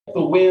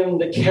the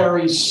wind that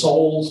carries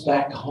souls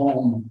back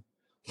home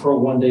for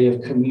one day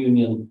of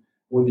communion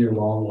with your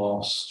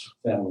long-lost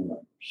family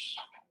members.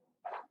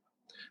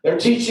 They're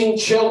teaching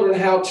children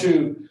how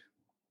to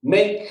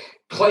make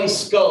clay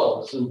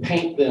skulls and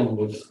paint them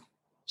with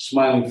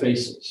smiling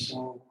faces.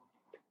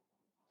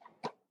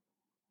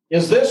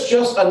 Is this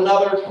just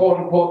another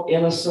quote-unquote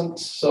innocent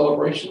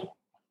celebration?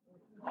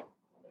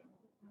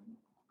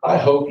 I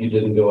hope you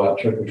didn't go out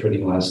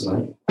trick-or-treating last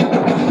night.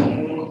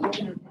 God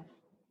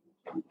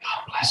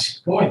bless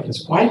you. Boy,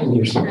 it's quiet in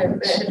here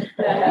sometimes.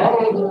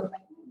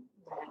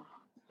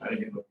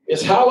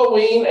 Is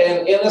Halloween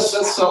an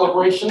innocent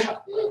celebration?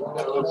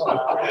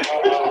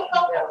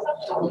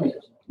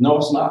 No,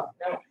 it's not.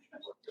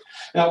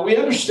 Now, we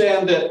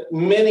understand that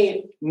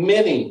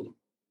many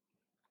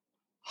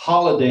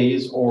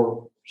holidays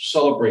or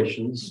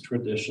celebrations,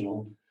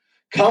 traditional,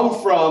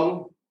 come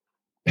from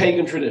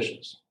pagan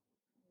traditions.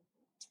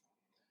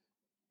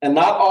 And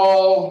not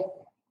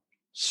all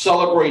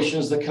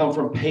celebrations that come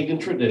from pagan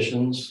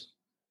traditions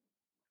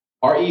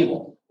are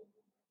evil.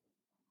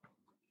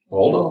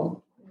 Hold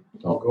on.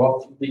 Don't go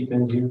off the deep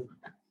end here.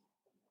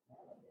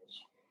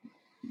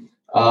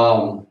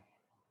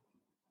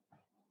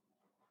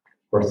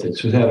 Birthdays.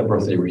 Who's had a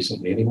birthday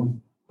recently?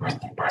 Anyone?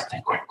 Birthday,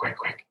 quick.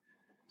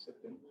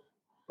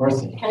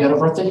 Birthday. You had a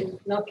birthday?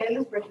 No,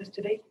 Kayla's birthday is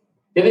today.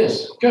 It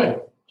is.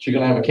 Good. She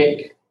gonna have a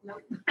cake? No.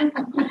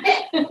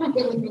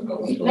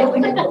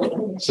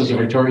 Sister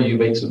Victoria, you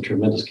bake some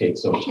tremendous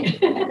cakes, don't you?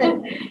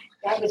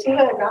 Yeah, but she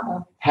had a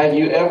grandma. Have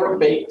you ever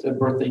baked a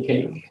birthday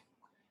cake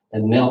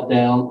and knelt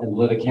down and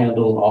lit a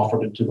candle and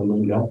offered it to the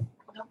moon god?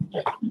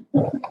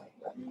 No.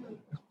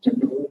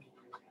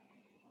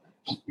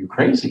 You're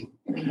crazy.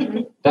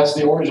 That's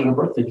the origin of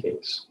birthday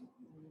cakes.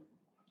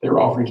 They're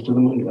offerings to the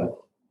moon god.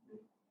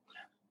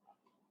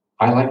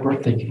 I like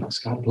birthday cakes.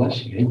 God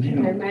bless you.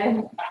 Amen.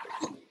 Amen.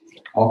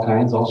 All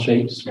kinds, all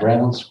shapes,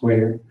 round,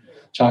 square,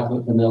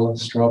 chocolate, vanilla,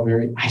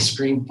 strawberry, ice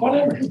cream,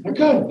 whatever. They're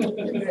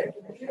good.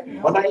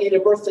 When I eat a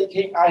birthday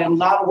cake, I am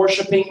not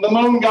worshiping the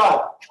moon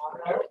god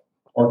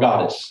or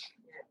goddess.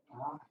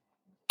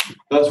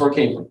 That's where it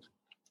came from.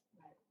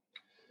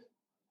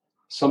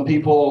 Some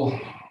people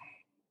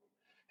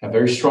have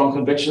very strong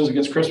convictions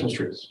against Christmas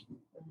trees.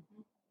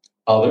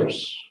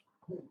 Others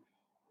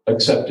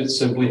accept it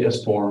simply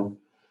as form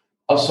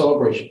of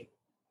celebration.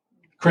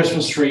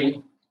 Christmas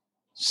tree,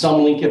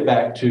 some link it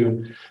back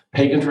to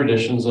pagan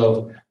traditions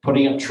of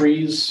putting up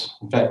trees.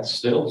 In fact,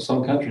 still,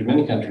 some countries,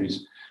 many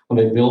countries, when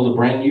they build a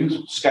brand new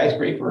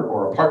skyscraper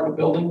or apartment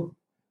building,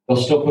 they'll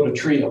still put a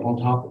tree up on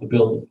top of the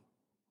building.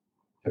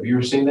 Have you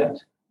ever seen that?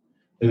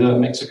 They do that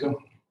in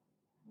Mexico?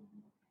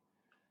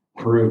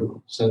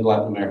 Peru, Central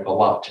Latin America, a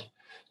lot.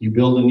 You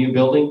build a new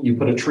building, you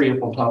put a tree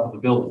up on top of the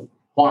building.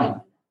 Why?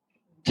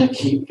 To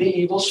keep the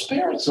evil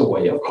spirits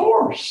away, of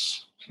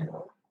course.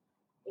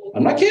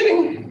 I'm not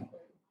kidding.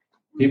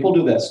 People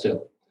do that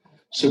still.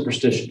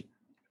 Superstition.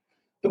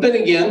 But then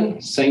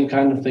again, same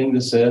kind of thing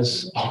that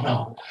says, oh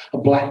no, a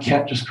black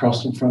cat just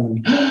crossed in front of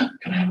me.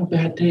 Can I have a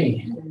bad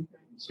day?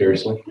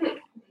 Seriously?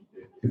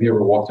 Have you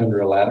ever walked under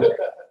a ladder?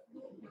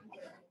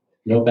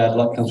 No bad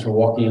luck comes from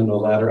walking into a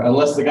ladder,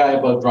 unless the guy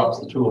above drops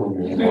the tool.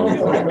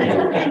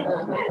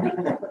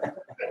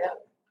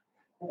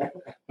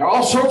 There are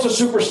all sorts of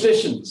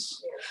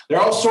superstitions. There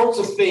are all sorts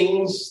of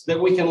things that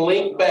we can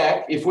link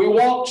back, if we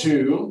want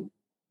to.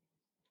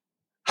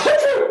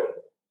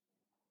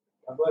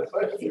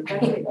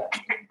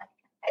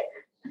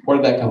 Where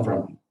did that come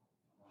from?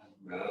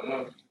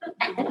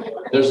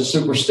 There's a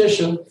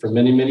superstition from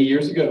many, many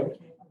years ago,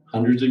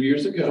 hundreds of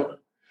years ago,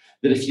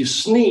 that if you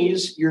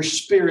sneeze, your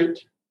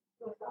spirit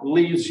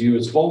leaves you,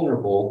 it's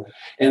vulnerable,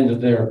 and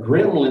that there are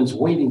gremlins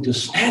waiting to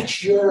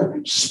snatch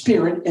your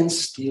spirit and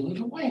steal it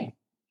away.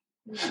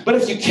 But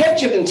if you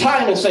catch it in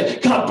time and say,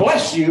 God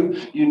bless you,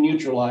 you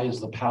neutralize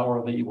the power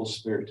of the evil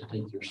spirit to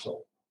take your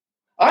soul.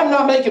 I'm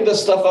not making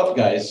this stuff up,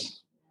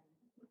 guys.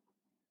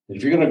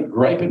 If you're going to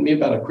gripe at me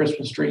about a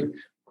Christmas tree,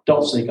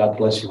 don't say God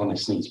bless you when I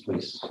sneeze,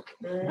 please.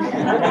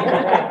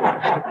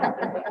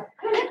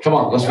 Come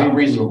on, let's be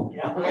reasonable.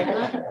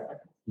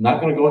 I'm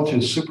not going to go into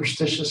a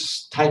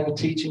superstitious type of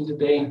teaching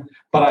today,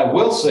 but I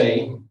will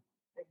say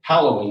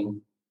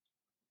Halloween,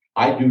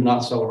 I do not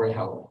celebrate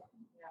Halloween.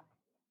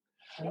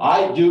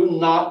 I do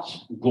not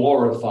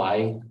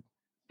glorify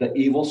the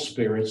evil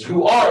spirits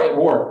who are at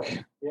work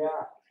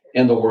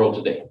in the world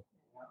today.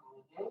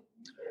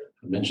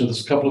 I mentioned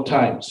this a couple of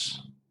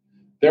times.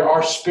 There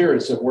are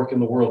spirits that work in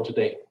the world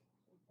today.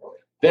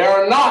 They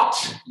are not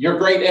your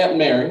great Aunt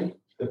Mary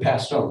that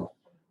passed on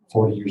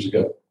 40 years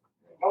ago.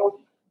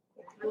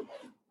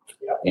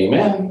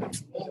 Amen.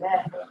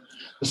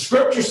 The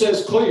scripture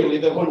says clearly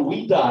that when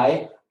we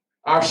die,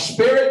 our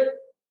spirit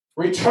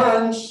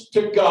returns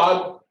to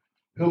God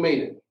who made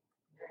it.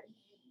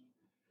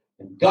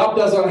 And God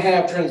doesn't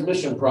have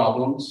transmission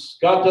problems.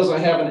 God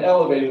doesn't have an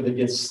elevator that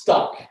gets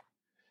stuck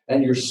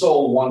and your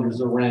soul wanders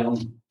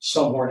around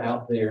somewhere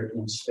out there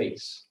in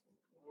space.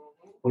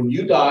 When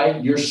you die,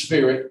 your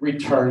spirit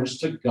returns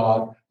to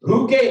God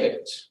who gave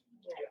it.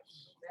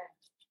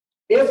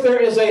 If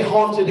there is a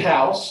haunted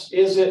house,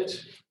 is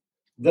it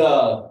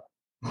the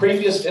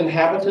previous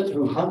inhabitant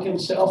who hung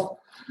himself?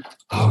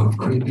 Oh,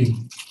 creepy.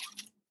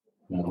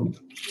 No.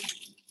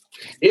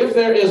 If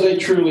there is a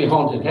truly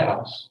haunted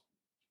house,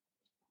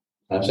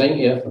 I'm saying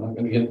if, I'm not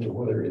going to get into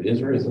whether it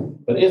is or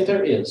isn't, but if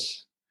there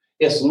is,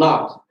 it's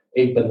not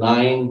a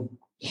benign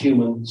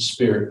human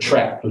spirit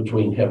trapped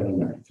between heaven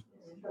and earth.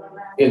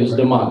 It is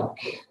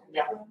demonic.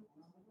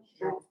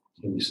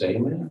 Can you say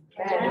amen?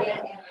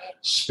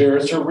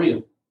 Spirits are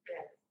real.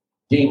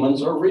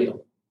 Demons are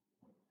real.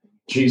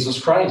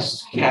 Jesus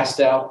Christ cast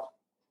out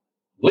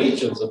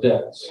legions of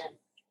devils.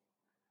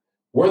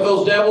 Were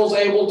those devils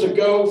able to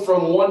go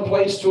from one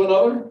place to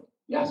another?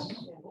 Yes.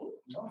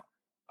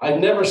 I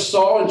never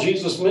saw in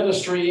Jesus'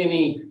 ministry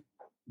any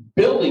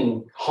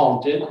building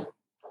haunted,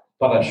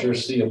 but I sure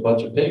see a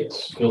bunch of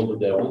pigs filled with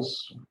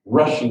devils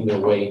rushing their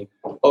way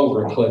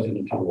over a cliff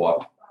into the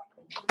water.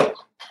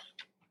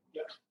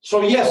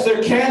 So yes,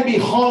 there can be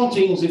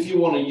hauntings if you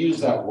want to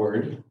use that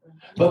word,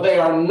 but they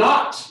are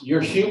not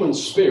your human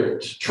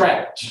spirit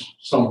trapped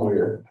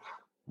somewhere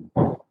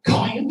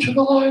going into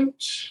the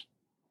light.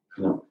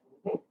 No.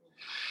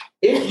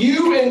 If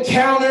you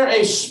encounter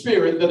a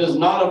spirit that is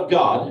not of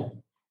God,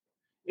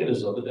 it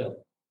is of the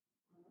devil.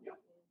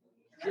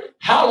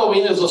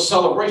 Halloween is a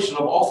celebration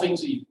of all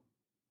things evil.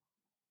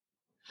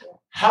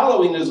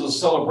 Halloween is a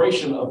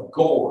celebration of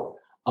gore,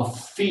 of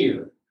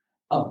fear,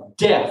 of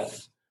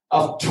death,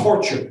 of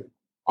torture.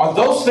 Are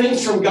those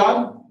things from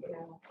God?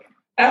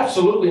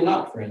 Absolutely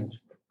not, friend.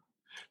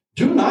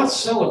 Do not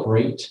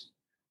celebrate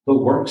the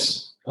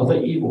works of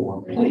the evil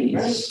one,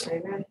 please.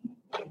 Amen.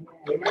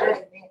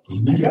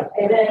 Amen.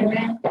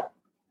 Amen.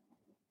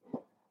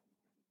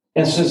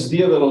 And since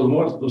Dia de los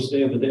Muertos,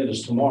 Day of the Dead,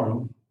 is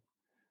tomorrow,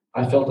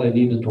 I felt I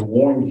needed to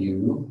warn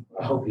you.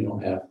 I hope you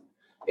don't have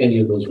any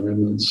of those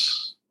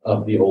remnants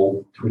of the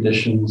old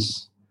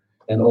traditions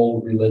and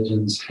old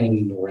religions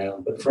hanging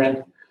around. But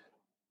friend,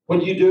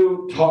 when you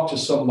do talk to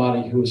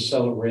somebody who is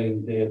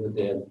celebrating Day of the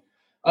Dead,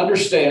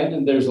 understand,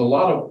 and there's a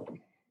lot of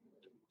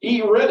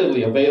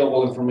readily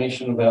available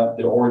information about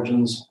the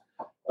origins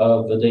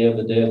of the Day of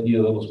the Dead,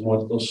 Dia de los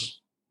Muertos.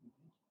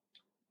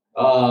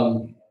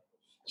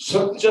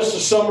 So just to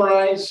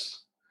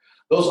summarize,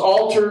 those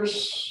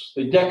altars,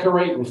 they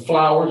decorate with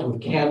flowers,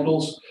 with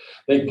candles.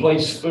 They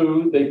place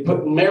food. They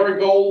put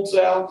marigolds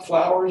out,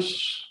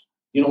 flowers.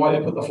 You know why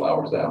they put the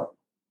flowers out?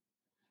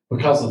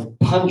 Because the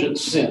pungent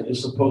scent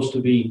is supposed to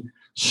be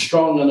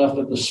strong enough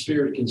that the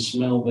spirit can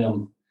smell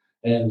them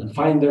and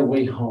find their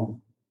way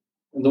home.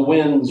 And the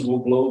winds will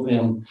blow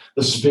them,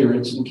 the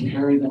spirits, and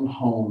carry them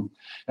home.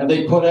 And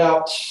they put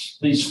out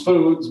these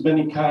foods,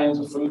 many kinds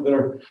of food that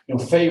are,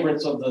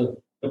 favorites of the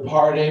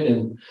departed.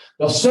 And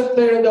they'll sit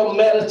there and they'll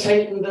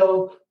meditate and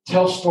they'll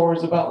tell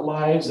stories about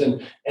lives.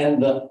 And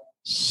the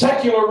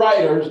secular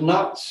writers,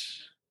 not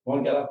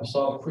one got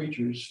apostolic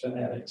preachers,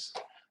 fanatics.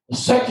 The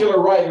secular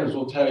writers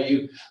will tell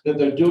you that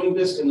they're doing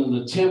this in an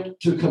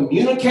attempt to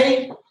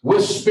communicate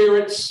with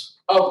spirits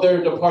of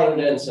their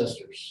departed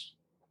ancestors.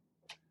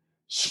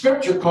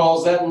 Scripture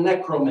calls that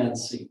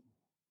necromancy.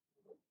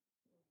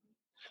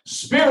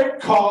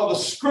 The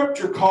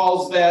scripture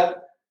calls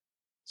that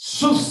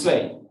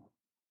soothsaying,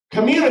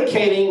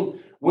 communicating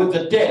with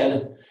the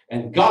dead.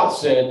 And God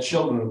said,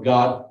 children of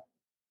God,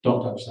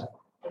 don't touch that.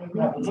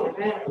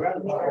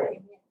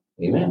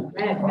 Amen.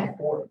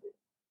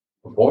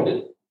 Avoid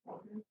it.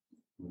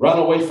 Run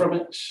away from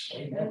it.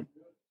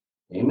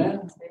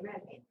 Amen.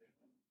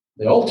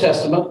 The Old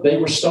Testament, they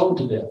were stoned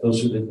to death,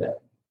 those who did that.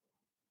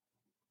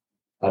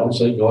 I don't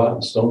say go out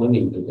and stone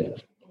anyone to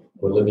death.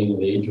 We're living in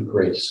the age of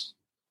grace.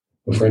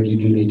 But friend, you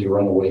do need to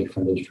run away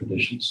from those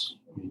traditions.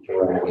 You need to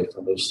run away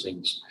from those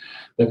things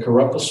that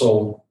corrupt the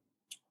soul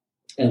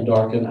and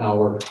darken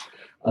our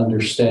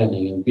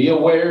understanding. And be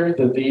aware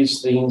that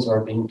these things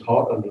are being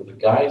taught under the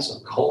guise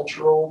of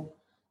cultural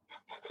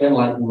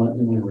enlightenment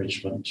and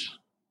enrichment.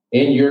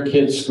 In your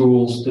kids'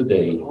 schools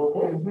today,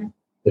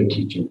 they're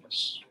teaching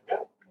this.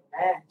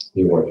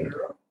 The word.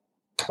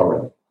 All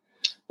right.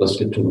 Let's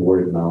get to the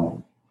word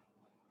now.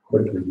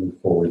 Quickly move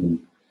forward and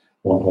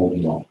won't hold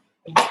you long.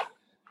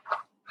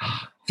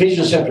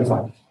 Ephesians chapter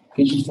 5.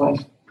 Ephesians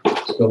 5.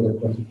 Let's go there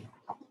quickly.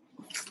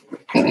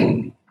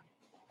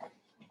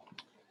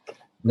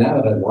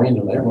 Now that I've rained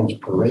on everyone's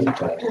parade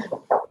by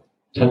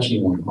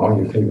touching on all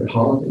your favorite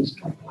holidays,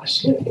 God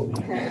bless you.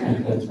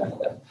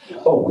 The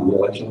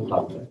election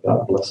holiday.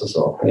 God bless us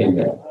all.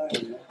 Amen.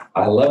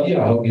 I love you.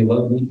 I hope you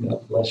love me.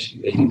 God bless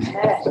you. Amen.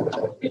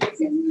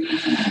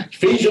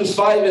 Ephesians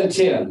 5 and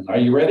 10. Are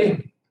you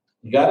ready?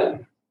 You got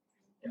it?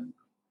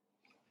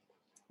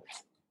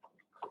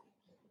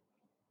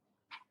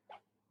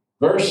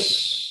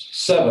 Verse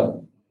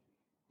 7.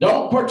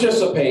 Don't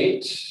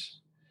participate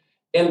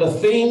in the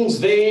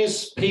things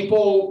these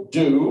people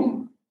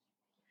do.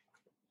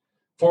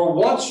 For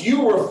once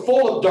you were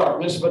full of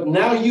darkness, but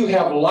now you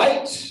have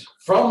light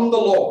from the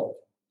Lord.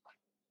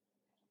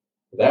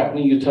 That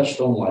when you touched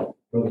on light.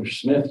 Brother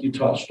Smith, you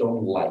touched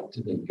on light.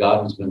 Today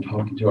God has been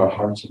talking to our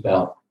hearts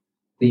about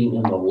being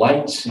in the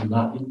light and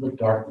not in the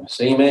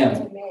darkness.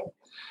 Amen.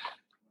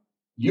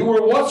 You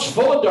were once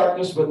full of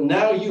darkness, but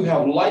now you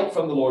have light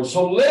from the Lord.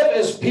 So live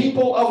as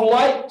people of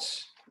light.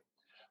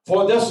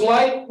 For this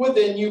light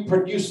within you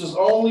produces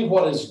only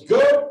what is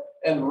good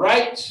and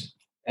right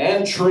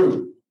and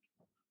true.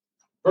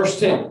 Verse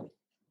 10.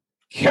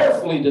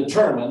 Carefully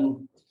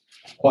determine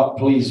what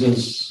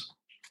pleases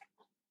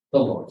the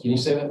Lord. Can you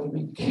say that with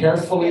me?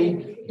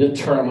 Carefully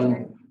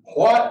determine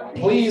what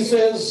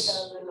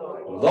pleases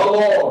the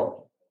Lord.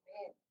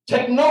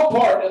 Take no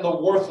part in the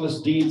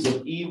worthless deeds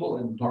of evil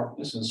and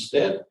darkness.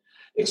 Instead,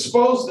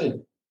 expose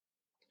them.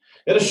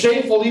 It is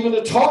shameful even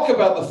to talk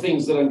about the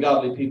things that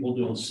ungodly people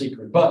do in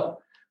secret, but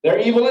their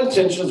evil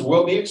intentions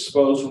will be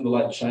exposed when the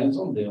light shines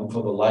on them,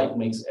 for the light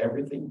makes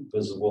everything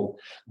visible.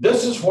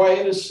 This is why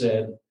it is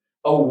said,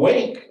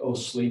 awake, O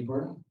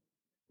sleeper,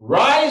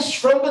 rise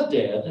from the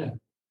dead,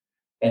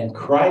 and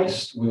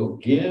Christ will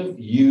give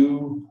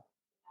you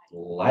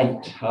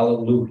light.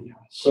 Hallelujah.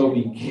 So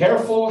be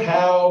careful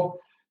how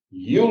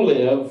you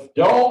live.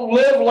 Don't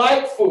live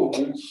like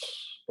fools,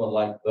 but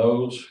like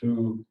those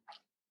who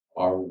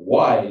are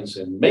wise,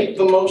 and make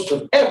the most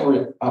of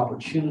every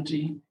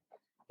opportunity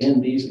in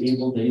these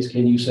evil days.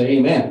 Can you say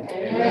amen?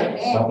 Amen.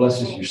 God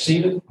bless us. You're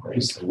seated.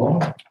 Praise the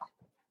Lord.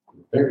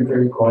 Very,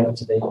 very quiet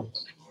today.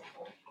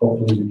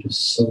 Hopefully you're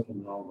just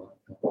soaking it all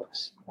up.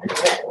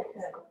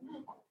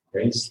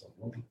 Praise the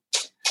Lord.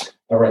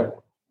 All right.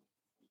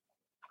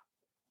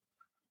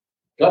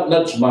 God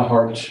nudged my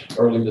heart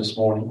early this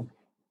morning.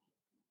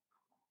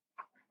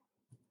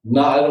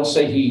 No, I don't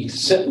say he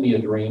sent me a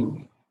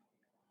dream,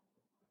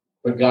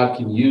 but God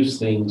can use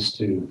things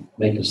to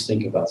make us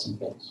think about some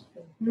things.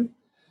 Mm-hmm.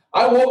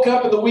 I woke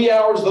up in the wee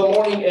hours of the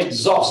morning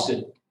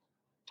exhausted.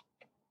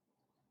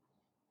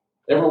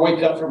 Ever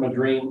wake up from a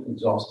dream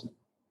exhausted?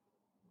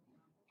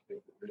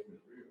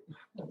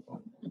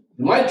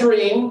 My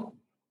dream,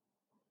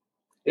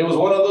 it was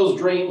one of those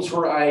dreams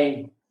where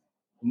I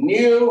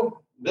knew,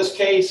 in this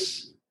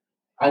case,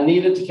 I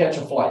needed to catch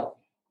a flight.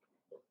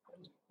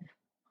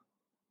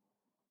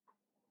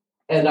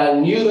 And I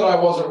knew that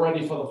I wasn't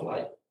ready for the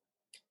flight.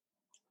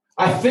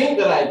 I think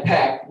that I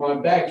packed, my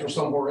bags were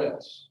somewhere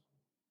else.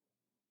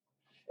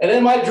 And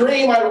in my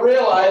dream, I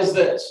realized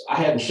that I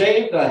hadn't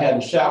shaved, I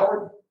hadn't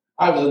showered.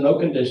 I was in no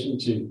condition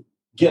to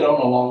get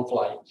on a long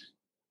flight.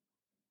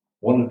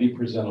 Wanted to be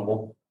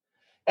presentable.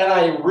 And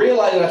I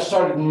realized, I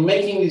started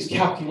making these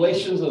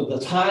calculations of the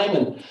time,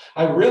 and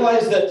I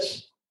realized that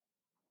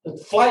the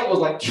flight was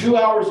like 2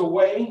 hours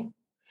away.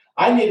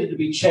 I needed to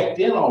be checked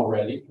in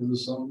already because of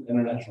some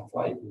international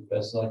flight, as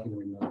best I can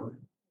remember.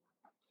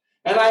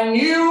 And I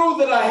knew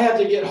that I had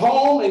to get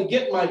home and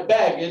get my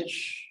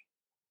baggage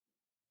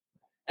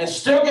and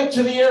still get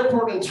to the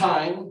airport in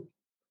time.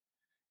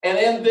 And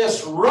in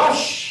this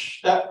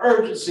rush, that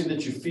urgency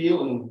that you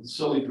feel in a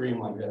silly dream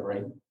like that,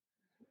 right?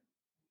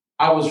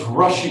 I was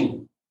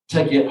rushing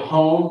to get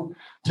home,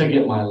 to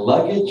get my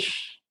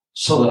luggage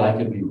so that I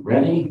could be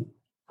ready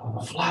for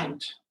the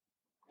flight.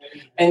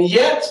 And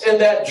yet, in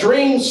that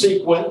dream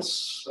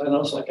sequence, I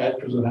know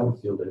psychiatrists would have a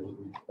field day with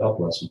me. God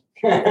bless them.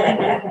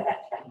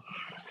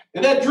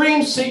 In that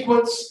dream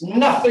sequence,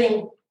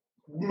 nothing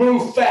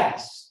moved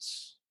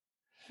fast.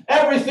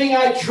 Everything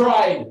I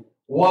tried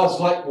was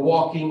like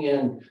walking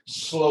in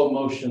slow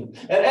motion.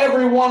 And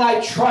everyone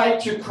I tried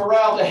to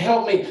corral to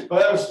help me, but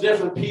there was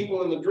different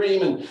people in the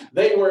dream, and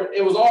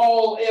it was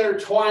all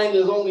intertwined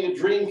as only a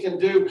dream can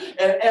do.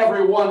 And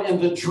everyone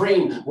in the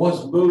dream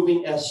was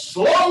moving as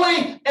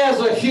slowly as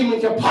a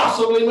human can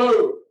possibly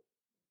move.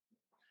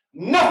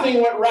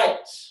 Nothing went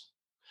right.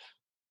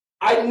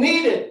 I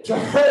needed to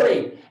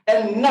hurry,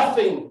 and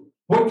nothing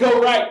would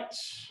go right.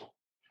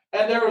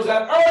 And there was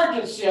that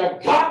urgency.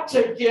 I've got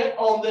to get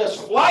on this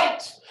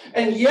flight,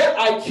 and yet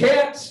I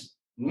can't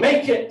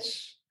make it.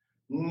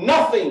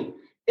 Nothing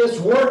is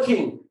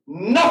working.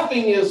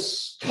 Nothing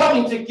is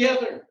coming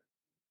together.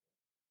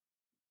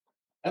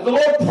 And the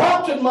Lord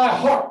prompted my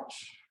heart.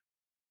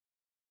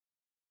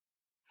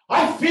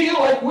 I feel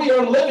like we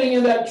are living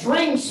in that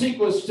dream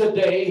sequence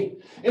today.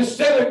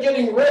 Instead of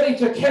getting ready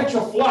to catch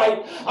a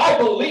flight, I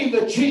believe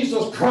that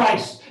Jesus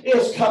Christ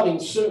is coming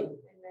soon.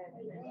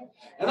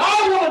 And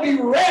I want to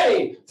be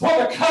ready for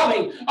the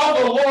coming of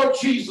the Lord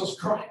Jesus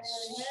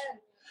Christ.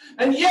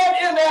 And yet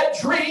in that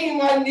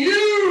dream, I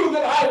knew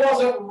that I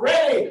wasn't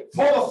ready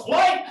for the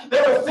flight.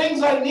 There were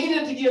things I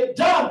needed to get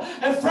done.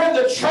 And friend,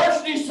 the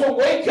church needs to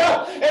wake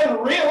up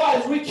and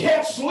realize we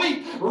can't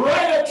sleep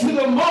right up to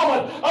the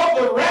moment of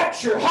the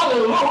rapture.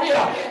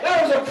 Hallelujah.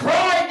 There's a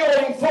cry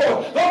going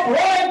forth. The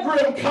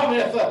bridegroom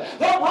cometh. The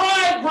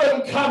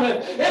bridegroom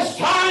cometh. It's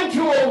time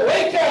to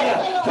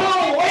awaken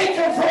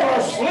from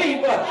our sleep.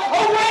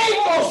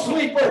 Awake, O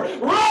sleeper.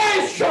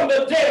 Rise from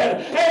the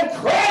dead. And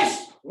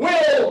Christ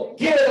will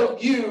give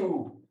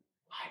you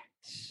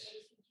light.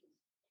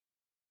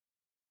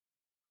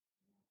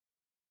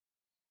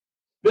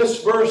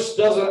 This verse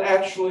doesn't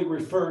actually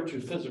refer to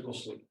physical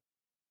sleep.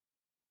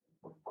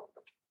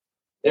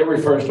 It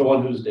refers to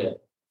one who's dead.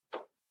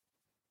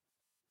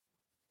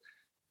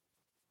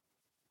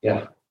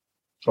 Yeah,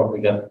 probably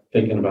got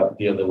thinking about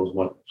the other was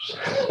one.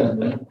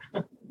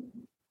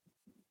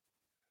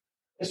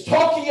 It's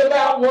talking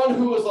about one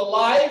who is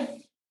alive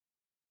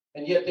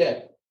and yet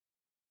dead.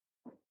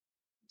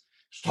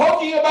 It's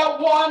talking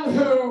about one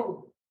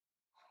who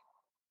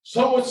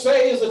some would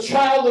say is a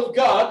child of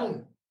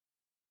God,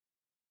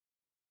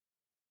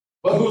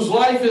 but whose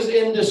life is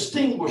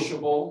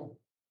indistinguishable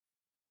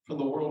from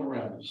the world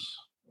around us.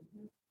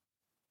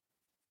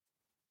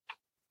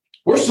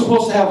 We're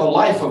supposed to have the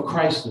life of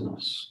Christ in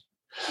us.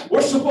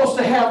 We're supposed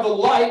to have the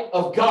light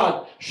of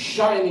God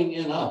shining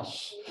in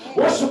us.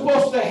 We're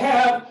supposed to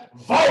have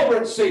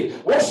vibrancy.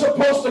 We're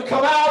supposed to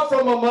come out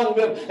from among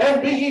them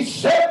and be ye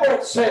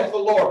separate, saith the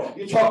Lord.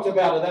 You talked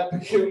about it, that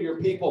peculiar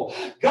people.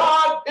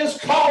 God is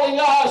calling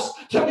us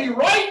to be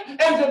right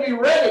and to be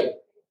ready.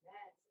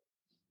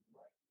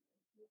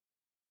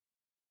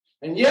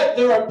 And yet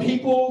there are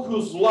people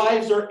whose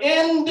lives are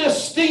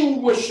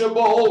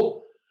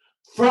indistinguishable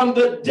from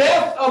the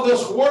death of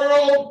this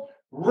world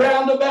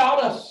round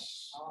about us.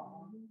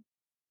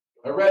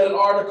 I read an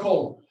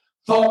article,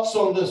 thoughts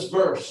on this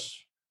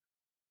verse.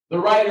 The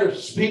writer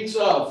speaks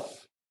of,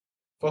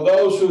 for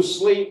those who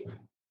sleep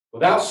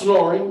without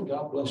snoring,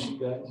 God bless you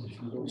guys if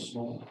you don't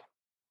snore.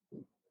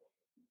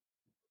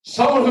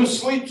 Someone who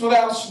sleeps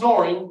without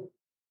snoring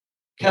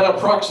can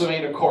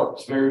approximate a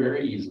corpse very,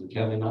 very easily,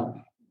 can they not?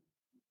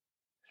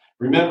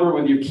 Remember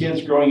with your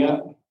kids growing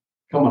up?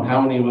 Come on, how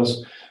many of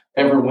us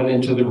ever went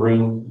into the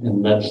room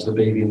and nudged the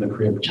baby in the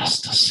crib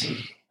just to see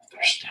if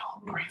they're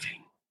still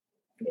breathing?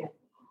 Yeah.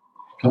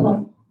 Come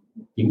on.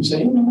 You can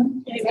say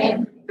amen.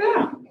 Amen.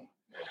 Yeah.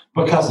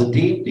 Because of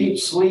deep, deep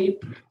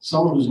sleep,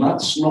 someone who's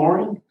not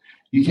snoring,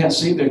 you can't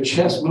see their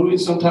chest moving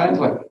sometimes,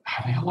 like,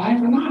 are they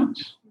alive or not?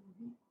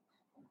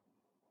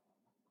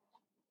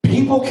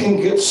 People can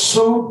get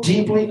so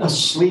deeply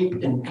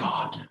asleep in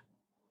God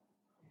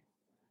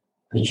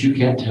that you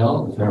can't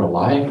tell if they're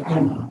alive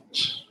or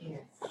not.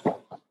 Yes.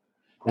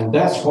 And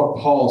that's what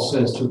Paul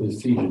says to the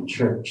Ephesian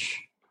church.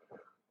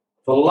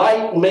 The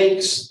light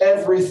makes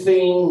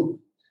everything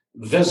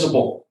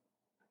visible.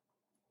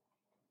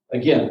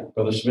 Again,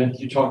 Brother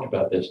Smith, you talked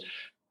about this.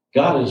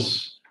 God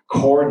is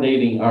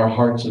coordinating our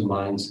hearts and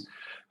minds.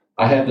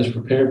 I had this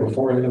prepared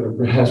before I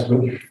ever asked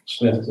Brother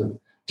Smith to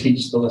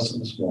teach the lesson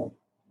this morning.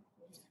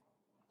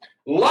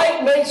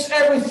 Light makes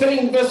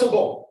everything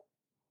visible.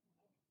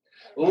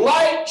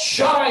 Light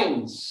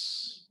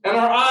shines and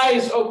our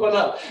eyes open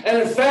up.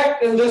 And in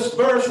fact, in this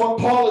verse, what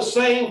Paul is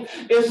saying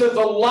is that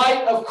the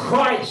light of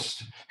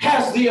Christ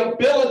has the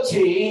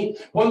ability,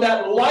 when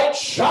that light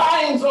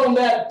shines on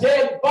that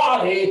dead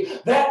body,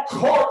 that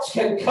corpse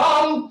can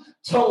come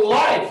to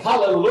life.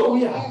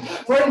 Hallelujah.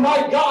 Friend,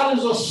 my God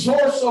is a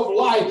source of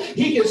life.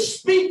 He can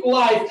speak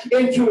life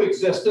into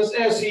existence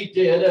as he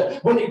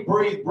did when he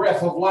breathed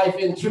breath of life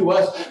into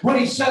us. When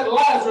he said,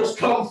 Lazarus,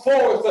 come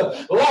forth.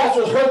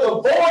 Lazarus heard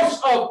the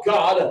voice of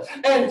God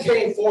and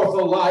came forth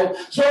alive.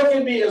 So it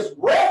can be his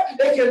breath,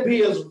 it can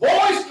be his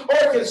voice, or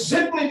it can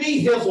simply be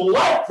his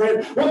light.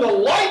 Friend, when the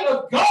light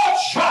of God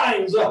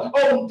shines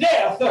on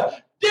death,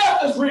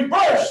 death is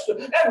reversed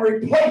and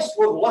replaced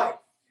with life.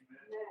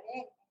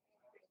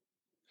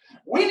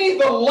 We need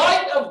the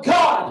light of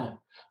God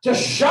to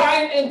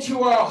shine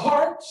into our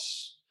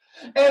hearts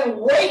and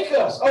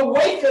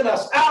awaken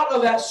us out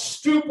of that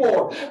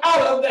stupor,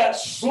 out of that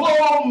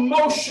slow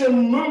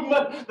motion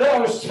movement that I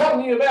was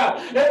telling you about,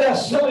 and that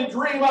silly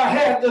dream I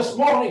had this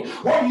morning,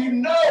 where you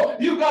know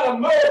you got to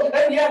move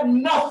and yet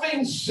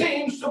nothing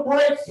seems to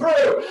break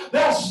through.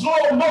 That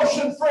slow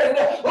motion, friend,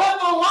 let the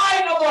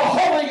light of the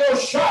Holy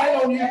Ghost shine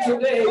on you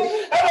today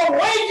and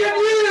awaken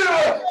you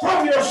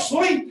from your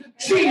sleep.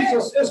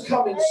 Jesus is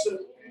coming soon.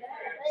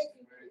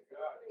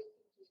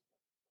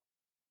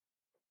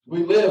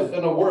 We live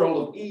in a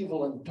world of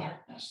evil and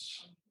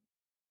darkness.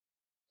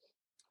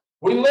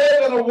 We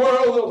live in a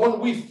world that when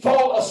we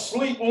fall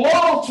asleep,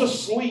 lulled to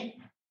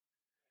sleep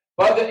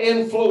by the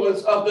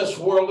influence of this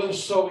world, it's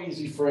so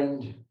easy,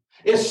 friend.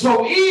 It's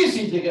so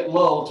easy to get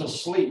lulled to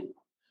sleep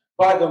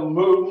by the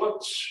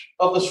movements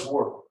of this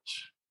world.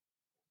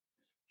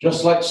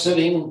 Just like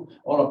sitting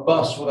on a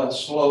bus with that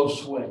slow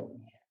swing,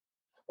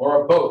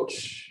 or a boat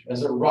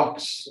as it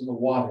rocks in the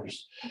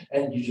waters,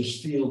 and you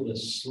just feel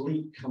this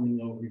sleep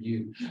coming over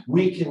you.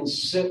 We can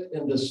sit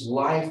in this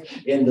life,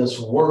 in this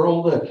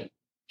world,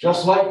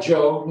 just like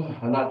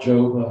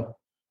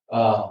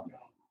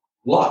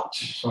Lot,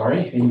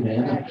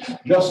 amen.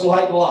 Just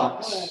like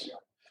Lot,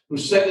 who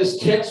set his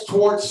tents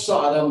towards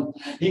Sodom.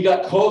 He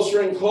got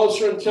closer and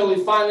closer until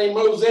he finally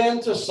moves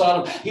into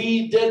Sodom.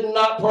 He did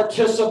not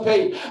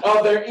participate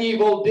of their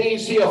evil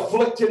deeds. He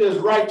afflicted his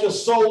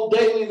righteous soul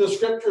daily, the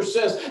scripture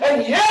says,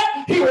 and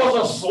yet he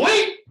was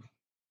asleep.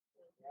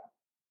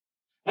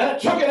 And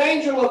it took an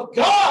angel of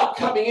God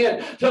coming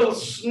in to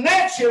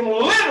snatch him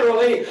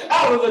literally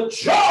out of the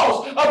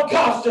jaws of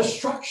God's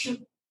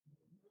destruction.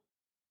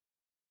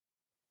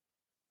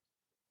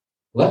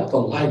 Let the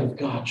light of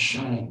God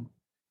shine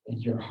in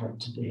your heart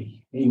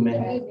today.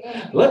 Amen.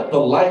 Let the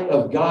light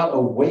of God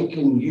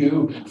awaken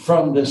you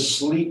from the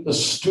sleep, the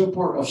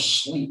stupor of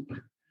sleep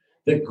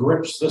that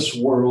grips this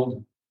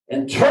world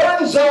and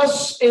turns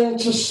us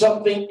into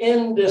something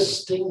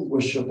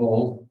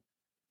indistinguishable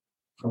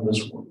from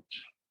this world.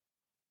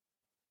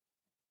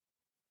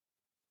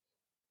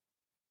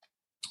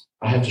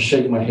 I have to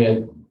shake my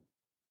head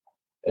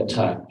at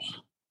times.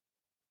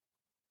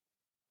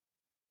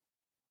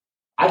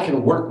 I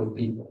can work with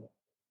people,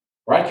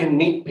 or I can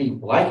meet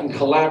people, I can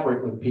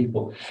collaborate with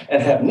people,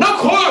 and have no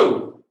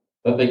clue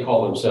that they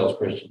call themselves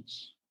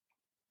Christians.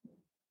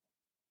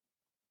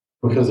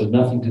 Because there's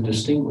nothing to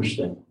distinguish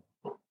them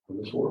from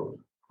this world.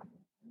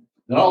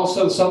 Then all of a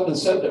sudden something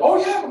said, oh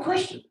yeah, I'm a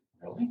Christian.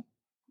 Really?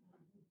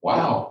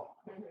 Wow.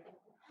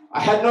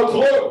 I had no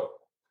clue.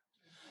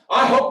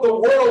 I hope the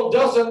world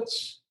doesn't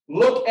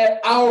look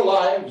at our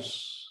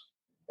lives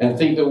and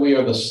think that we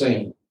are the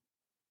same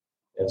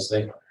as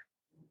they are.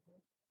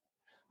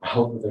 I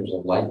hope that there's a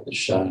light that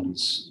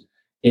shines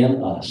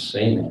in us,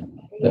 amen,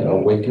 that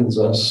awakens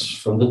us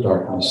from the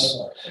darkness,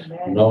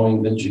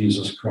 knowing that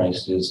Jesus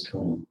Christ is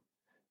coming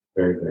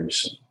very, very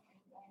soon.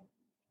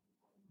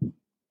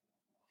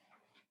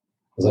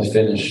 As I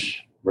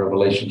finish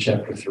Revelation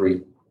chapter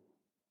 3,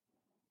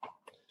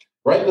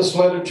 write this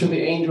letter to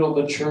the angel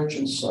of the church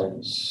in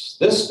Sardis.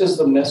 This is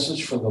the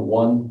message for the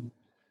one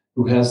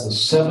who has the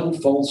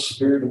sevenfold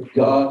Spirit of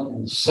God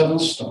and the 7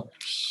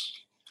 stars.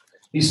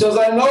 He says,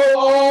 I know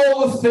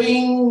all the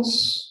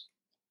things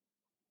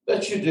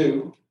that you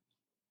do,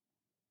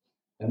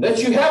 and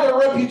that you have a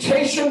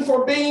reputation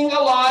for being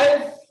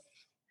alive,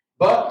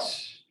 but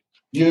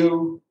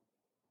you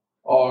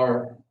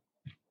are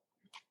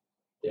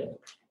dead.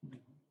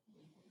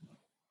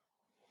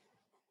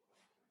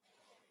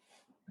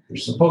 You're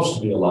supposed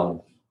to be alive,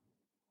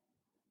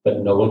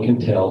 but no one can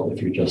tell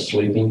if you're just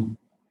sleeping,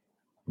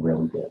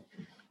 really dead.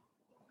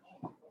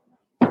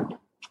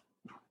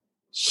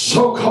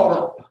 So caught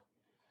up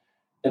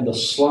in the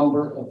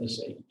slumber of this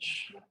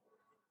age.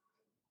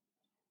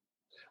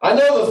 I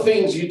know the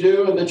things you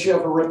do and that you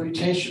have a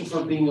reputation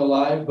for being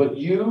alive, but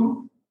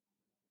you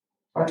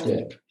are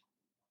dead.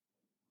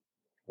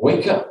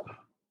 Wake up.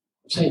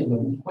 Say it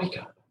with me. Wake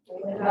up.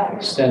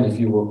 Stand if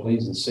you will,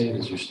 please, and say it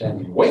as you're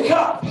standing. Wake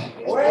up.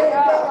 Wake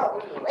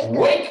up.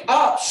 Wake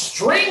up.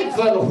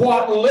 Strengthen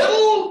what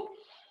little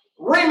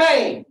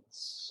remains.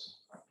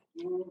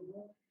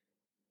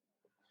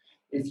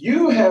 If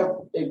you have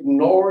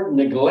ignored,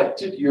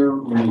 neglected your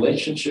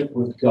relationship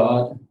with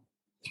God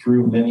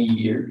through many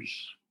years,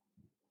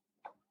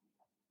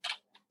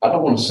 I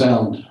don't want to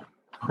sound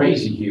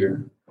crazy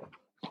here,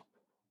 but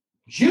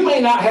you may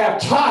not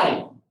have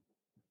time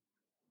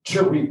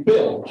to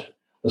rebuild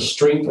the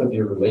strength of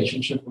your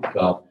relationship with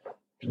God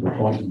to the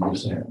point you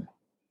used to have.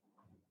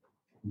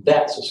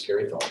 That's a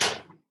scary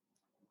thought.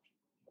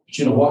 But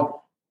you know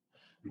what?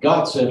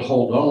 God said,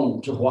 hold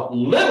on to what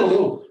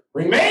little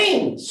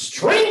remains.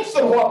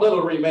 Strengthen what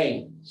little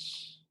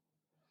remains.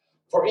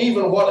 For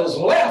even what is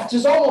left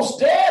is almost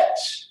dead.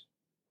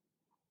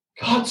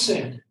 God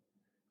said,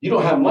 you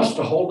don't have much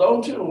to hold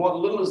on to, and what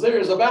little is there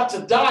is about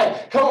to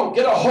die. Come on,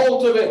 get a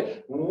hold of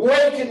it.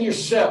 Waken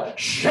yourself.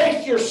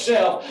 Shake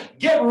yourself.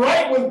 Get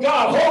right with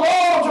God. Hold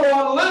on to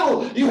what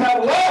little you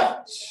have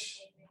left.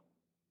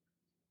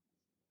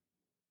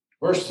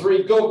 Verse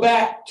 3, go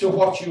back to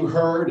what you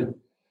heard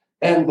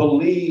and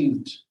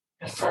believed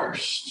at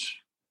first.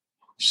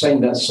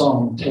 Sang that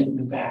song, take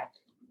me back.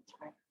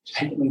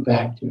 Take me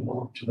back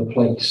to the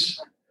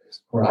place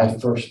where I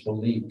first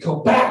believed. Go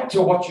back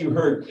to what you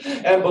heard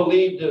and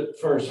believed at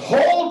first.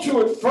 Hold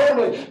to it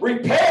firmly.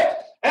 Repent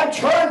and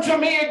turn to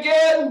me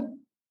again.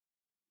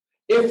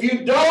 If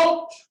you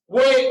don't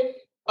wake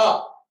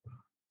up,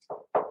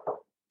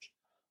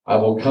 I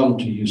will come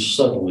to you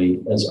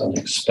suddenly, as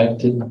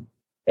unexpected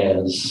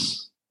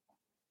as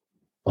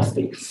a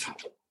thief.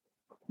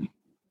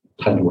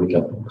 Time to wake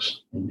up,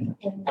 folks. Amen.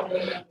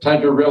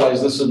 Time to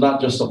realize this is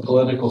not just a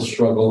political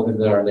struggle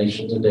in our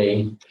nation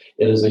today.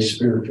 It is a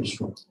spiritual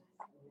struggle.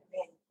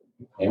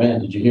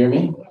 Amen. Did you hear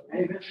me?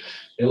 Amen.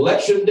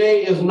 Election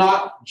day is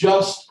not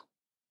just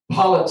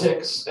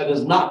politics. It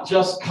is not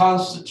just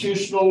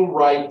constitutional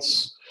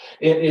rights.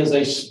 It is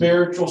a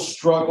spiritual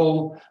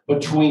struggle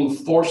between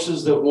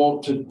forces that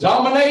want to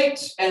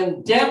dominate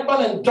and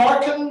dampen and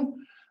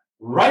darken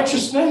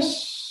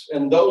righteousness,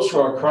 and those who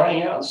are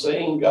crying out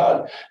saying,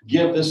 God,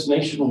 give this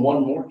nation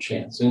one more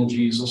chance in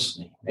Jesus'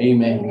 name.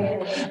 Amen.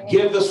 Amen.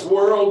 Give this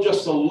world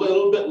just a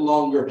little bit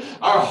longer.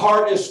 Our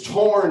heart is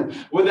torn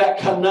with that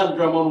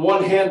conundrum. On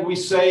one hand, we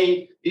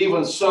say,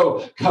 even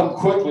so, come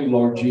quickly,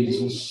 Lord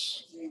Jesus.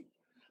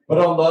 But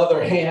on the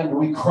other hand,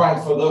 we cry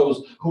for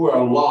those who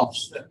are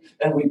lost.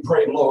 And we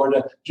pray, Lord,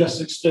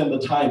 just extend the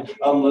time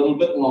a little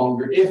bit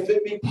longer. If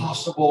it be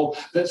possible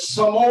that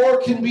some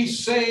more can be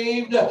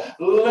saved,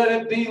 let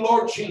it be,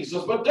 Lord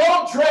Jesus. But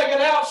don't drag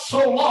it out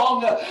so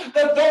long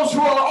that those who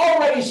are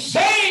already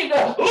saved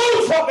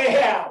lose what they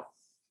have.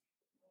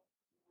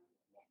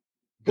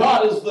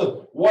 God is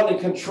the one in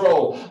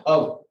control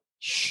of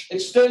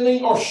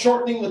extending or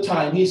shortening the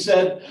time. He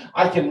said,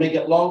 I can make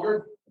it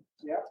longer,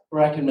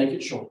 or I can make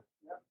it shorter.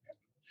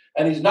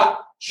 And he's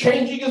not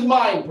changing his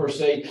mind per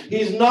se.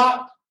 He's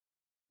not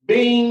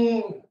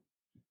being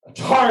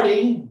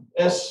tardy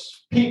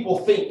as people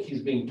think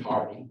he's being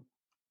tardy.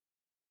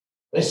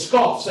 They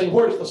scoff, saying,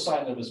 where's the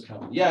sign of his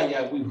coming?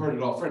 Yeah, we've heard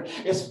it all, friend.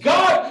 It's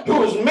God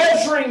who is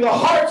measuring the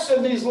hearts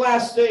in these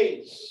last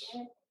days.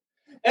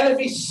 And if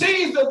he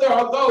sees that there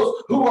are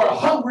those who are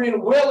hungry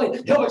and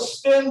willing, he'll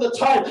extend the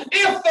time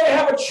if they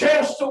have a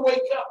chance to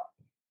wake up.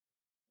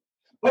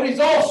 But he's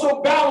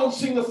also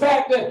balancing the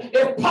fact that,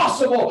 if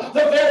possible,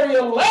 the very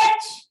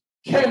elect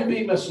can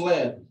be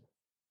misled.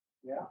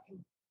 Yeah.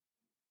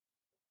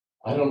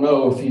 I don't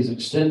know if he's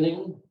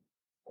extending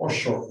or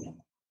shortening.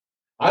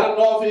 I don't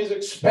know if he's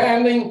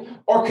expanding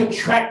or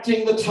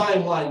contracting the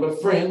timeline,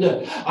 but friend,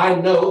 I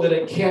know that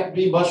it can't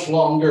be much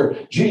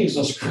longer.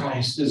 Jesus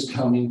Christ is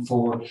coming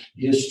for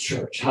his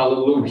church.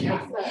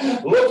 Hallelujah.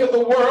 Look at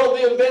the world,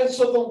 the events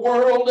of the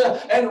world,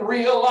 and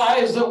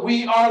realize that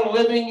we are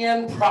living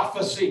in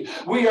prophecy.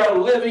 We are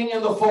living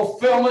in the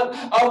fulfillment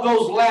of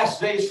those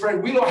last days,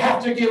 friend. We don't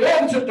have to give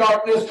in to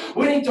darkness.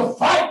 We need to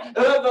fight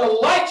the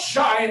light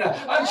shine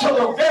until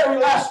the very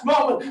last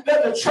moment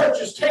that the church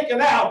is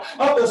taken out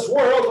of this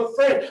world. But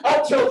friend,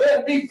 until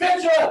then, be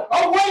vigilant.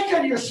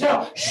 Awaken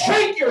yourself.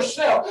 Shake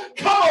yourself.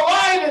 Come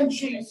alive in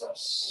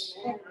Jesus.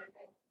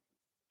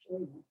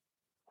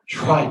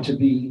 Try to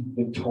be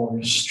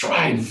victorious.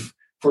 Strive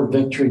for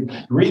victory.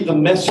 Read the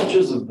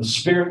messages of the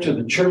Spirit to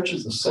the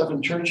churches, the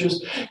 7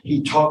 churches.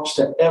 He talks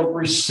to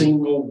every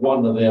single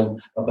one of them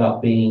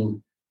about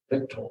being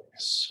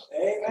victorious.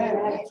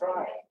 Amen. That's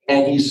right.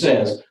 And he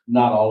says,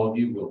 not all of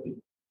you will be.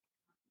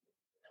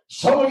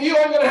 Some of you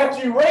are going to have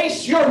to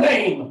erase your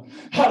name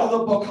out of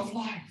the book of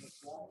life.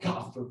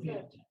 God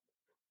forbid.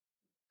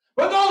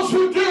 But those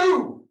who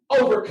do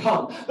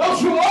overcome,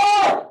 those who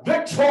are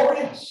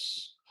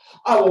victorious,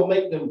 I will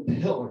make them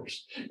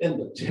pillars in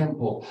the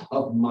temple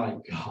of my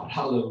God.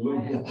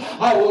 Hallelujah.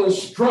 I will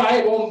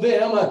inscribe on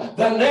them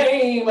the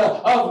name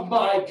of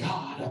my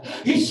God.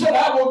 He said,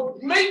 I will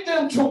make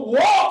them to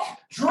walk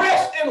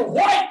dressed in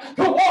white,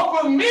 to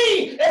walk with me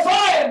if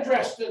I am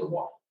dressed in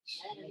white.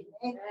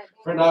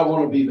 Friend, I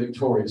want to be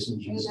victorious in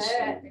Jesus'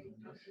 name.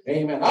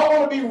 Amen. I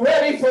want to be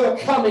ready for the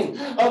coming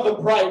of the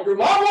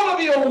bridegroom. I want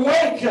to be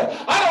awake.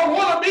 I don't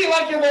want to be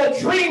like in that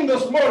dream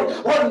this morning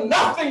where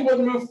nothing would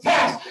move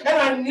fast and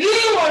I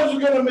knew I was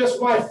going to miss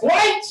my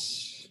flight.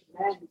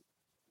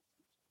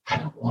 I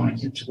don't want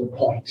to get to the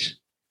point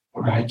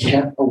where I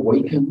can't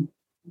awaken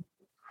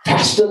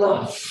fast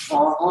enough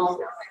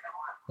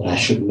that I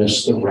should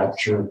miss the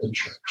rapture of the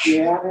church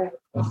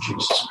of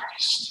Jesus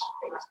Christ.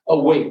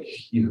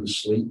 Awake, you who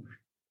sleep.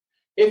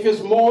 If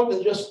it's more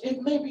than just, if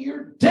maybe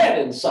you're dead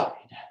inside,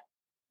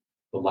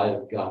 the light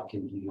of God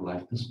can give you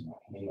life this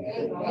morning.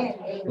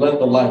 Amen. Let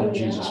the light of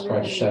Jesus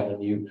Christ shine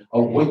in you,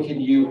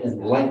 awaken you,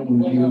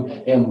 enlighten you,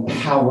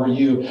 empower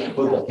you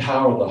with the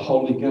power of the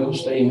Holy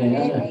Ghost.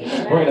 Amen.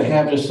 We're going to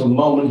have just a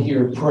moment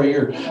here of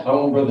prayer. I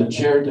want Brother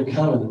Jared to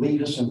come and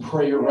lead us in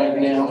prayer right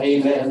now.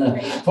 Amen.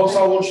 Folks,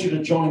 I want you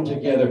to join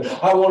together.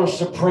 I want us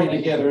to pray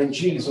together in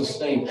Jesus'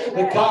 name.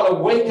 That God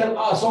awaken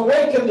us,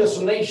 awaken this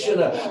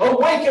nation,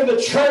 awaken the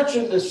church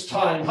in this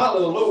time.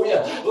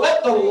 Hallelujah.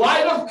 Let the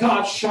light of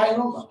God shine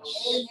on us.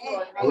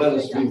 Let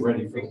us be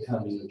ready for the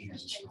coming of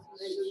Jesus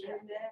Christ.